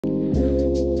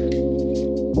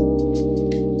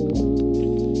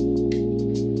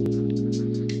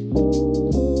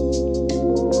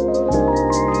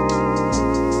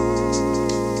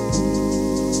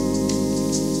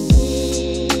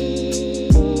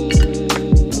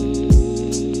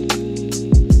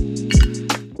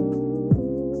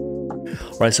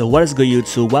Alright, so what is good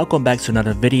YouTube? Welcome back to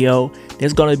another video. This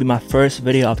is going to be my first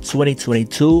video of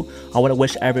 2022. I want to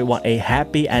wish everyone a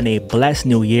happy and a blessed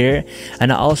new year.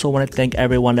 And I also want to thank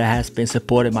everyone that has been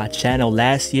supporting my channel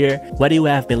last year. Whether you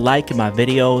have been liking my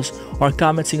videos or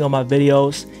commenting on my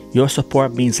videos, your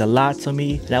support means a lot to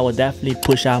me, and I will definitely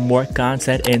push out more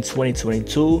content in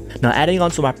 2022. Now, adding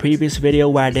on to my previous video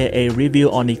where I did a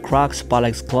review on the Crocs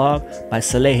Salehe by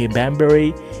Salehe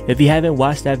Bembury. If you haven't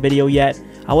watched that video yet,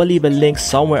 I will leave a link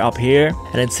somewhere up here.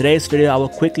 And in today's video, I will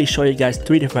quickly show you guys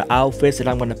 3 different outfits that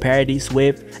I'm going to pair these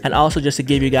with, and also just to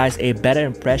give you guys a better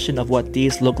impression of what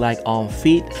these look like on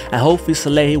feet. And hopefully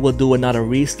Salehe will do another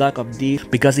restock of these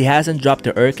because he hasn't dropped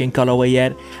the Urchin colorway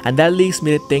yet, and that leads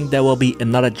me to think there will be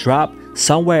another drop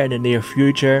somewhere in the near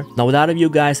future. Now, a lot of you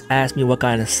guys ask me what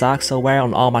kind of socks I wear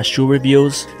on all my shoe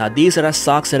reviews. Now, these are the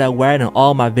socks that I wear in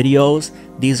all my videos.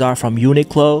 These are from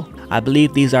Uniqlo. I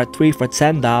believe these are 3 for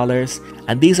 $10,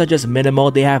 and these are just minimal.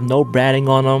 They have no branding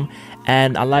on them,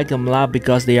 and I like them a lot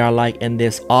because they are like in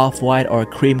this off-white or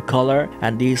cream color,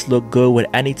 and these look good with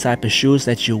any type of shoes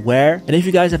that you wear. And if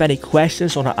you guys have any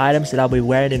questions on the items that I'll be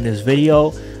wearing in this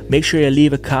video, make sure you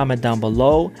leave a comment down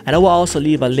below, and I will also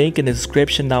leave a link in the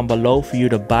description down below for you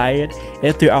to buy it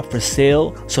if they're up for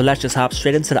sale. So let's just hop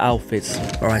straight into the outfits.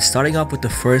 Alright, starting off with the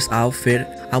first outfit,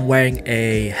 I'm wearing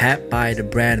a hat by the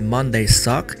brand Monday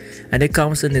Sock, and it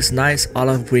comes in this nice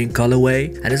olive green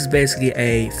colorway, and this is basically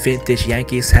a vintage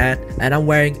Yankees hat. And I'm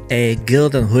wearing a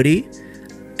Gildan hoodie,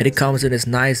 and it comes in this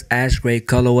nice ash gray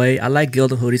colorway. I like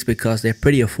Gildan hoodies because they're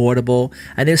pretty affordable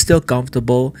and they're still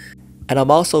comfortable. And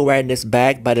I'm also wearing this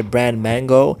bag by the brand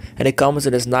Mango, and it comes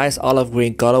in this nice olive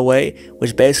green colorway,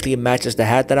 which basically matches the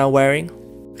hat that I'm wearing.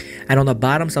 And on the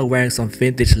bottoms, I'm wearing some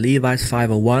vintage Levi's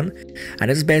 501, and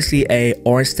this is basically a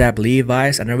orange tab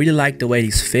Levi's, and I really like the way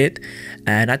these fit.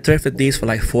 And I thrifted these for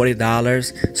like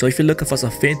 $40. So if you're looking for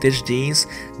some vintage jeans,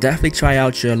 definitely try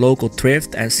out your local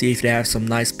thrift and see if they have some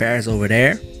nice pairs over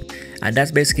there. And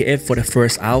that's basically it for the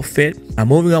first outfit. Now,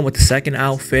 moving on with the second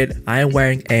outfit, I am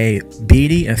wearing a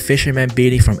beanie, a fisherman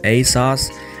beanie from ASOS,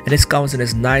 and this comes in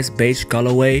this nice beige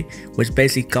colorway, which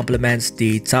basically complements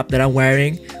the top that I'm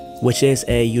wearing, which is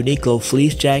a Uniqlo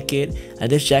fleece jacket.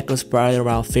 And this jacket was probably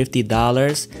around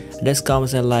 $50, and this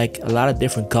comes in like a lot of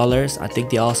different colors. I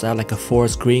think they also have like a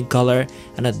forest green color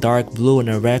and a dark blue and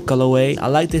a red colorway. I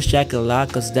like this jacket a lot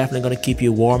because it's definitely going to keep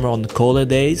you warmer on the colder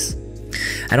days.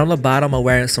 And on the bottom, I'm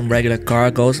wearing some regular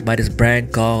cargos by this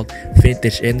brand called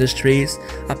Vintage Industries.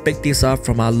 I picked these up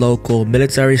from my local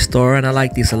military store, and I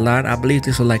like these a lot. I believe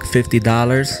these were like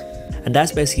 $50. And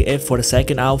that's basically it for the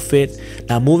second outfit.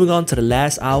 Now, moving on to the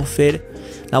last outfit.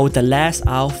 Now, with the last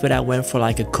outfit, I went for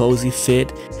like a cozy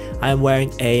fit. I'm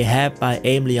wearing a hat by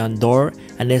Aime on Dore,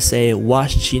 and it's a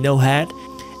washed Chino hat,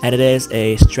 and it is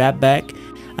a Strapback.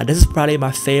 And this is probably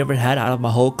my favorite hat out of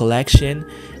my whole collection.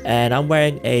 And I'm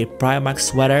wearing a Primark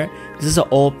sweater. This is an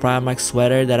old Primark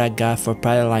sweater that I got for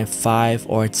probably like $5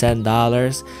 or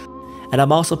 $10. And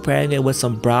I'm also pairing it with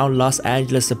some brown Los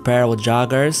Angeles apparel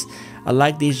joggers. I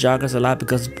like these joggers a lot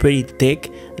because it's pretty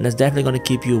thick and it's definitely going to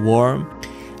keep you warm.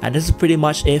 And this is pretty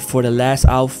much it for the last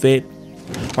outfit.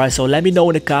 Alright, so let me know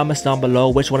in the comments down below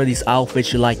which one of these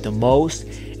outfits you like the most.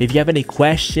 If you have any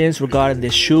questions regarding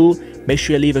this shoe, make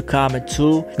sure you leave a comment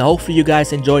too. Now, hopefully you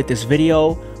guys enjoyed this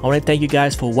video. I want to thank you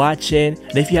guys for watching,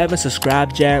 and if you haven't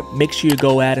subscribed yet, make sure you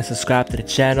go ahead and subscribe to the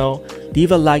channel.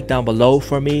 Leave a like down below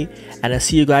for me, and I'll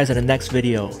see you guys in the next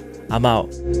video. I'm out.